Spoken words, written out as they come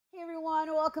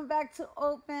welcome back to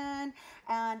Open.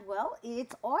 And well,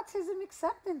 it's Autism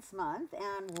Acceptance Month,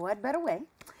 and what better way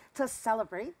to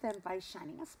celebrate than by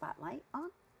shining a spotlight on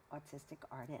autistic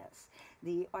artists.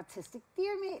 The Autistic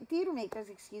Theatremakers,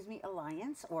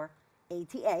 Alliance, or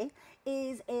ATA,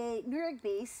 is a New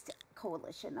York-based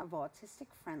coalition of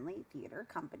autistic-friendly theater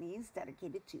companies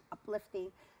dedicated to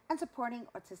uplifting and supporting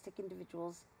autistic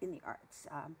individuals in the arts.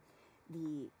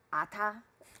 The ATA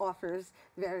offers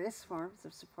various forms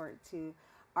of support to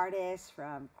artists,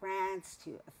 from grants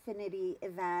to affinity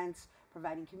events,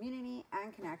 providing community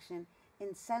and connection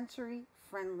in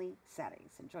sensory-friendly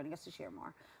settings. And joining us to share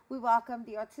more, we welcome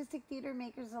the Autistic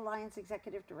Theatremakers Alliance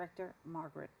Executive Director,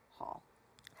 Margaret Hall.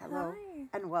 Hello. Hi.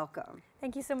 And welcome.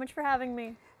 Thank you so much for having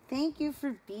me. Thank you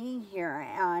for being here.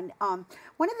 And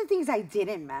one of the things I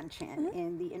didn't mention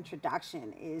in the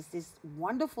introduction is this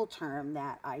wonderful term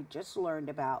that I just learned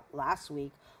about last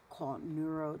week called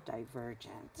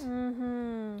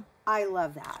neurodivergent. I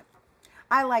love that.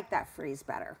 I like that phrase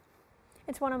better.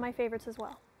 It's one of my favorites as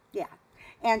well. Yeah.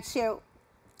 And so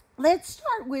let's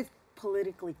start with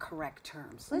politically correct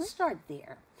terms. Let's start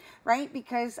there, right?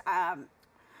 Because I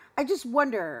just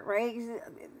wonder, right?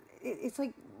 It's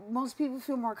like most people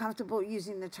feel more comfortable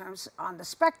using the terms on the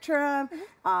spectrum,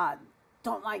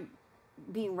 don't like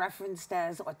being referenced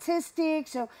as autistic.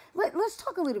 So let's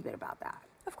talk a little bit about that.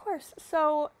 Of course.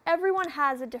 So everyone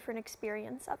has a different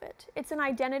experience of it. It's an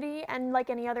identity, and like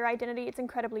any other identity, it's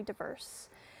incredibly diverse.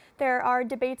 There are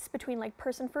debates between like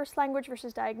person-first language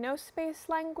versus diagnosis-based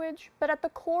language, but at the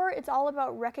core, it's all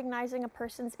about recognizing a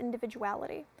person's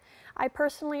individuality. I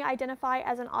personally identify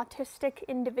as an autistic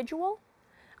individual.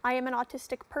 I am an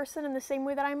autistic person in the same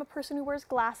way that I'm a person who wears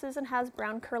glasses and has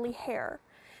brown curly hair.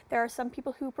 There are some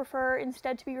people who prefer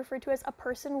instead to be referred to as a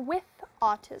person with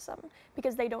autism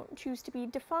because they don't choose to be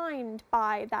defined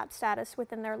by that status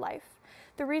within their life.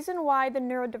 The reason why the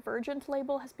neurodivergent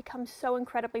label has become so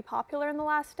incredibly popular in the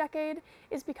last decade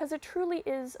is because it truly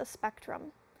is a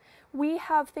spectrum. We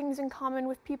have things in common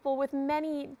with people with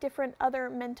many different other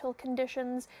mental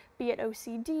conditions, be it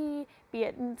OCD, be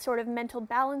it sort of mental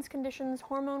balance conditions,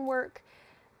 hormone work.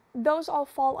 Those all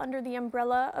fall under the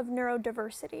umbrella of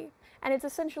neurodiversity. And it's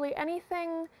essentially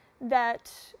anything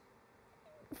that,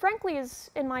 frankly,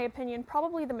 is, in my opinion,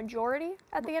 probably the majority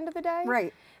at the end of the day.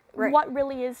 Right. Right. What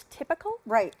really is typical.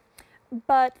 Right.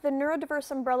 But the neurodiverse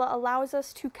umbrella allows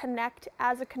us to connect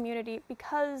as a community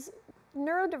because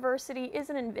neurodiversity is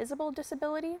an invisible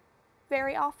disability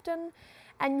very often,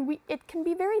 and it can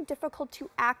be very difficult to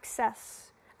access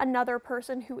another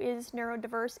person who is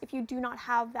neurodiverse if you do not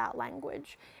have that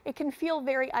language. It can feel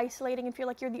very isolating and feel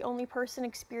like you're the only person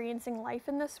experiencing life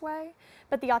in this way,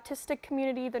 but the autistic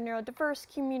community, the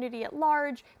neurodiverse community at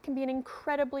large, can be an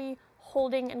incredibly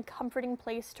holding and comforting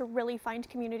place to really find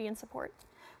community and support.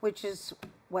 Which is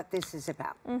what this is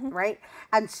about, right?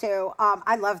 And so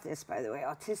I love this, by the way,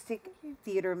 Autistic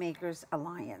Theatremakers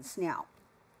Alliance. Now,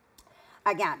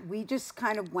 again, we just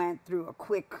kind of went through a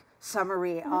quick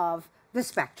summary of the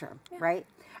spectrum, right?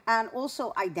 And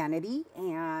also identity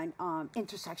and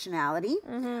intersectionality,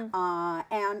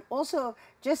 and also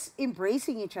just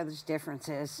embracing each other's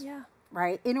differences,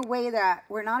 right? In a way that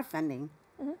we're not offending,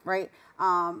 right?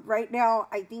 Right now,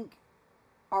 I think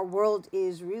our world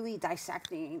is really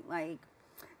dissecting like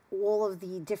all of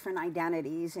the different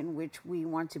identities in which we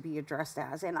want to be addressed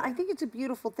as. And I think it's a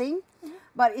beautiful thing,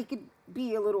 but it could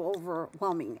be a little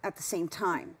overwhelming at the same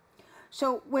time.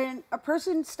 So when a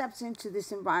person steps into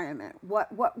this environment,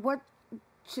 what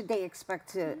should they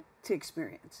expect to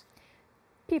experience?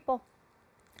 People.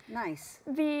 Nice.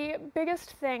 The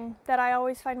biggest thing that I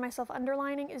always find myself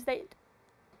underlining is that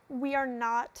we are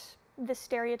not the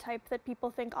stereotype that people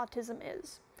think autism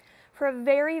is. For a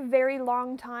very, very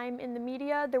long time in the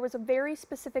media, there was a very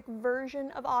specific version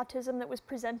of autism that was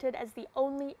presented as the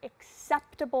only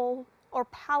acceptable or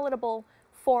palatable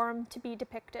form to be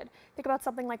depicted. Think about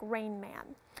something like Rain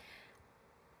Man.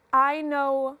 I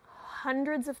know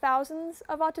hundreds of thousands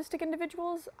of autistic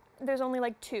individuals. There's only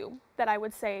like 2 that I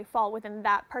would say fall within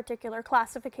that particular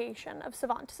classification of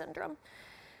savant syndrome.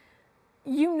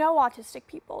 You know autistic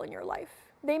people in your life.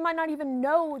 They might not even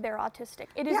know they're autistic.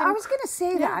 It is I was going to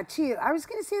say that too. I was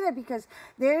going to say that because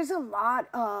there's a lot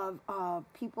of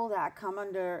people that come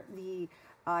under the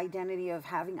identity of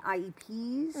having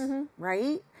IEPs,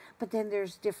 right? But then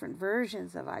there's different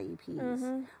versions of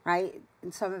IEPs, right?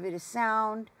 And some of it is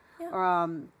sound,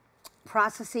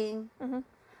 processing.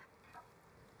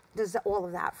 Does all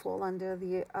of that fall under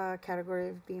the category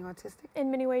of being autistic?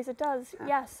 In many ways it does,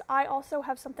 yes. I also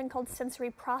have something called sensory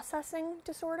processing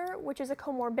disorder, which is a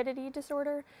comorbidity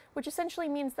disorder, which essentially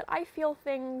means that I feel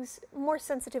things more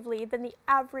sensitively than the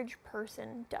average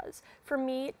person does. For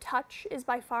me, touch is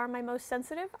by far my most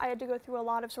sensitive. I had to go through a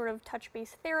lot of sort of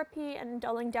touch-based therapy and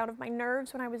dulling down of my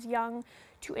nerves when I was young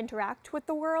to interact with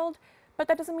the world, but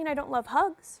that doesn't mean I don't love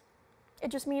hugs. It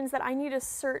just means that I need a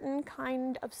certain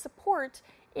kind of support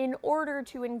in order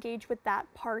to engage with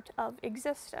that part of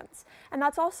existence. And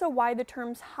that's also why the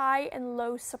terms high and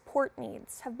low support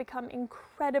needs have become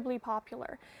incredibly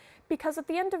popular. Because at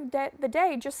the end of the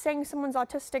day, just saying someone's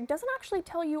autistic doesn't actually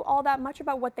tell you all that much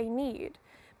about what they need.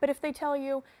 But if they tell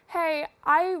you, hey,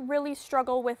 I really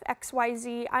struggle with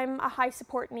XYZ, I'm a high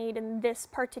support need in this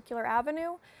particular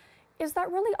avenue, is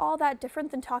that really all that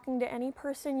different than talking to any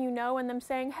person you know and them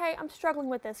saying, hey, I'm struggling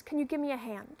with this, can you give me a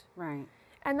hand? Right.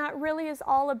 And that really is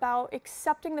all about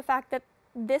accepting the fact that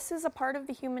this is a part of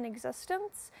the human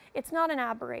existence. It's not an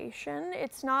aberration.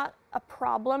 It's not a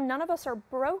problem. None of us are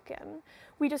broken.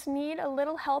 We just need a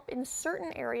little help in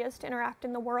certain areas to interact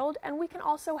in the world, and we can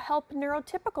also help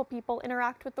neurotypical people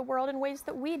interact with the world in ways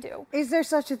that we do. Is there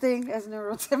such a thing as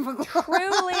neurotypical?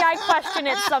 Truly, I question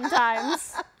it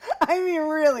sometimes. I mean,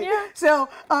 really. Yeah. So,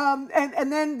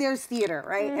 and then there's theater,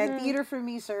 right? And theater for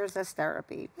me serves as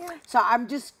therapy. Yeah. So I'm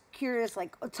just curious,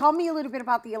 like, tell me a little bit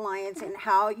about the Alliance and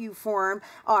how you form.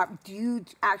 Do you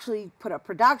actually put up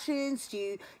productions?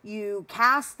 Do you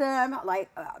cast them? Like,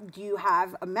 do you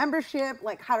have a membership?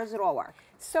 Like, how does it all work?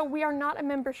 So we are not a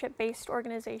membership-based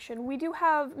organization. We do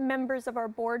have members of our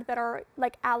board that are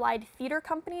like allied theater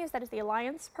companies, that is the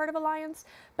Alliance part of Alliance,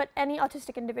 but any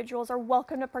autistic individuals are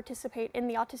welcome to participate in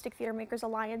the Autistic Theatremakers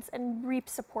Alliance and reap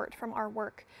support from our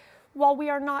work. While we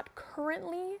are not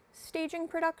currently staging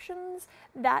productions,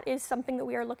 that is something that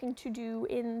we are looking to do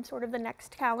in sort of the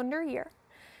next calendar year.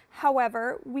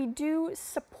 However, we do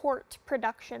support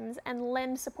productions and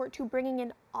lend support to bringing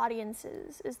in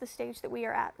audiences is the stage that we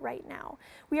are at right now.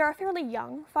 We are a fairly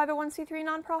young 501c3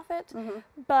 nonprofit,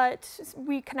 but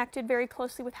we connected very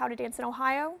closely with How to Dance in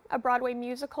Ohio, a Broadway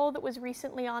musical that was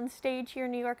recently on stage here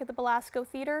in New York at the Belasco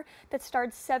Theater that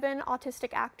starred 7 autistic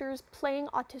actors playing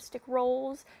autistic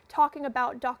roles, talking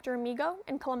about Dr. Amigo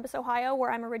in Columbus, Ohio,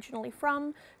 where I'm originally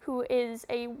from, who is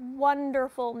a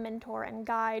wonderful mentor and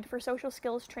guide for social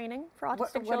skills training for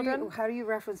autistic children. How do you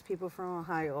reference people from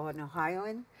Ohio? An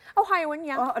Ohioan? Ohioan,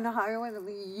 yeah. Oh, an Ohioan? I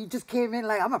mean, you just came in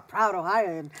like, I'm a proud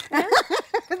Ohioan. Yeah.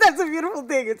 That's a beautiful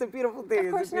thing. It's a beautiful thing.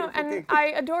 Of course, no. And I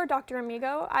adore Dr.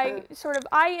 Amigo.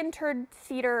 I entered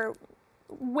theater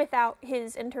without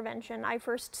his intervention. I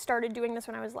first started doing this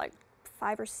when I was like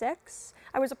 5 or 6.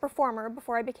 I was a performer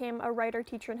before I became a writer,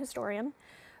 teacher, and historian.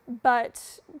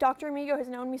 But Dr. Amigo has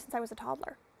known me since I was a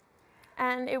toddler.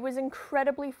 And it was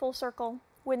incredibly full circle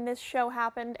when this show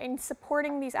happened and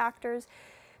supporting these actors,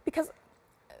 because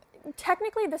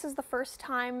technically this is the first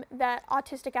time that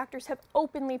autistic actors have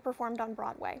openly performed on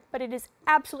Broadway, but it is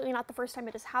absolutely not the first time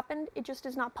it has happened. It just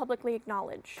is not publicly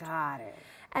acknowledged. Got it.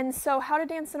 And so How to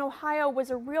Dance in Ohio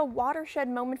was a real watershed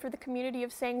moment for the community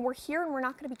of saying, we're here and we're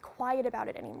not going to be quiet about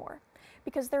it anymore,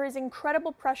 because there is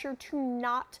incredible pressure to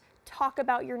not talk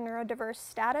about your neurodiverse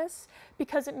status,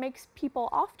 because it makes people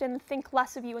often think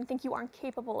less of you and think you aren't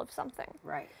capable of something.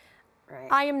 Right, right.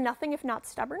 I am nothing if not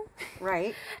stubborn.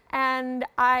 Right. And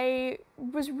I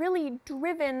was really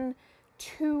driven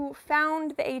to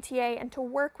found the ATA and to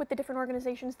work with the different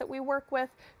organizations that we work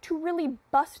with to really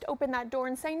bust open that door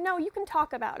and say, no, you can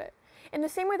talk about it. In the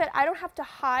same way that I don't have to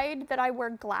hide that I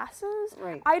wear glasses,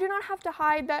 right. I do not have to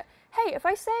hide that, hey, if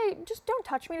I say, just don't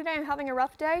touch me today, I'm having a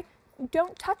rough day,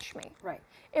 don't touch me. Right.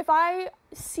 If I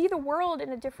see the world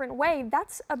in a different way,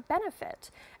 that's a benefit.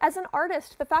 As an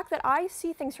artist, the fact that I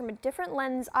see things from a different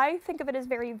lens, I think of it as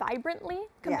very vibrantly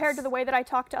compared to the way that I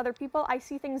talk to other people. I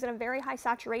see things in a very high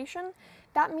saturation.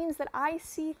 That means that I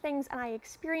see things and I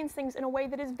experience things in a way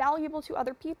that is valuable to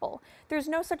other people. There's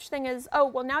no such thing as, oh,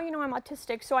 well, now you know I'm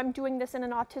autistic, so I'm doing this in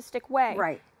an autistic way.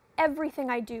 Right. Everything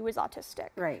I do is autistic.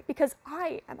 Right. Because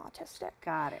I am autistic.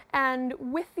 Got it. And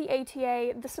with the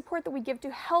ATA, the support that we give to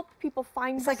help people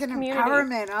find it's this like an community.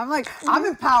 Empowerment. I'm like, I'm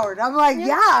empowered. I'm like,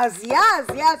 yes, yes,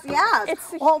 yes, yes.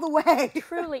 It's all the way.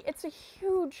 Truly, it's a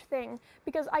huge thing,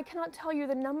 because I cannot tell you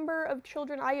the number of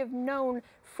children I have known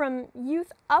from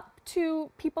youth up to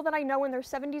people that I know in their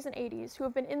 70s and 80s who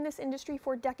have been in this industry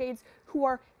for decades who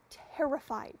are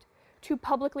terrified to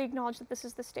publicly acknowledge that this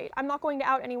is the state. I'm not going to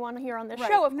out anyone here on this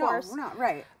show, of course. No, we're not,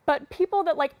 right. But people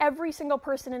that, like, every single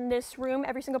person in this room,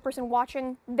 every single person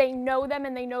watching, they know them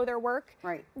and they know their work.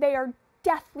 Right. They are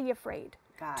deathly afraid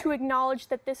to acknowledge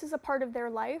that this is a part of their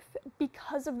life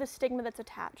because of the stigma that's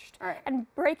attached. All right. And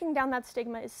breaking down that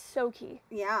stigma is so key.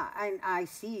 Yeah, and I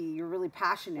see you're really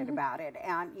passionate about it.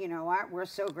 And you know what? We're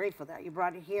so grateful that you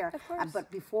brought it here. Of course.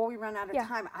 But before we run out of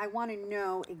time, I want to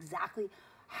know exactly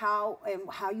how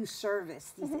you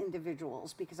service these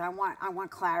individuals, because I want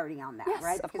clarity on that, Yes,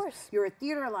 right? of Because course. you're a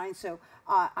theater alliance, so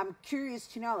I'm curious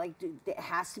to know, like, it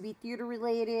has to be theater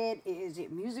related? Is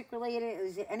it music related?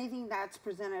 Is it anything that's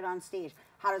presented on stage?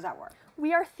 How does that work?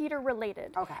 We are theater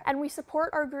related. Okay. And we support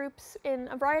our groups in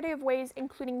a variety of ways,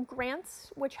 including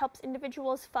grants, which helps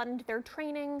individuals fund their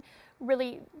training,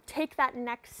 really take that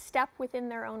next step within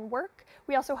their own work.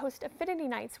 We also host affinity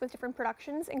nights with different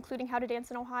productions, including How to Dance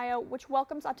in Ohio, which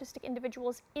welcomes autistic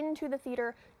individuals into the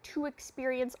theater to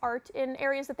experience art in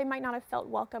areas that they might not have felt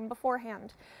welcome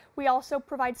beforehand. We also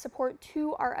provide support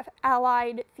to our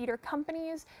allied theater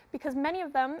companies, because many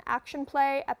of them, Action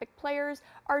Play, Epic Players,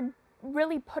 are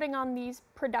really putting on these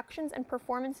productions and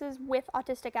performances with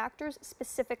autistic actors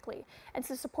specifically. And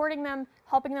so supporting them,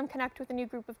 helping them connect with a new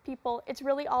group of people, it's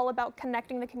really all about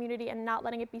connecting the community and not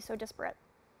letting it be so disparate.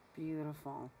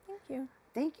 Beautiful. Thank you.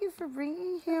 Thank you for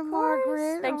bringing here, Of course.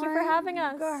 Margaret. Thank you for having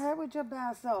us. Go ahead with your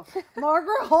best self.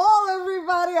 Margaret Hall,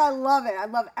 everybody. I love it. I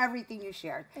love everything you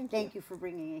shared. Thank you for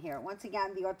bringing it here. Once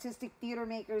again, the Autistic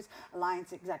Theatremakers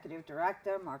Alliance Executive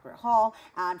Director, Margaret Hall.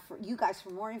 And for you guys,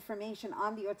 for more information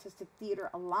on the Autistic Theater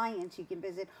Alliance, you can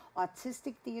visit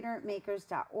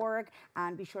autistictheatremakers.org,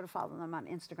 and be sure to follow them on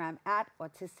Instagram at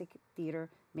Autistic Theater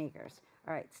Makers.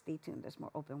 All right, stay tuned. There's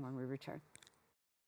more open when we return.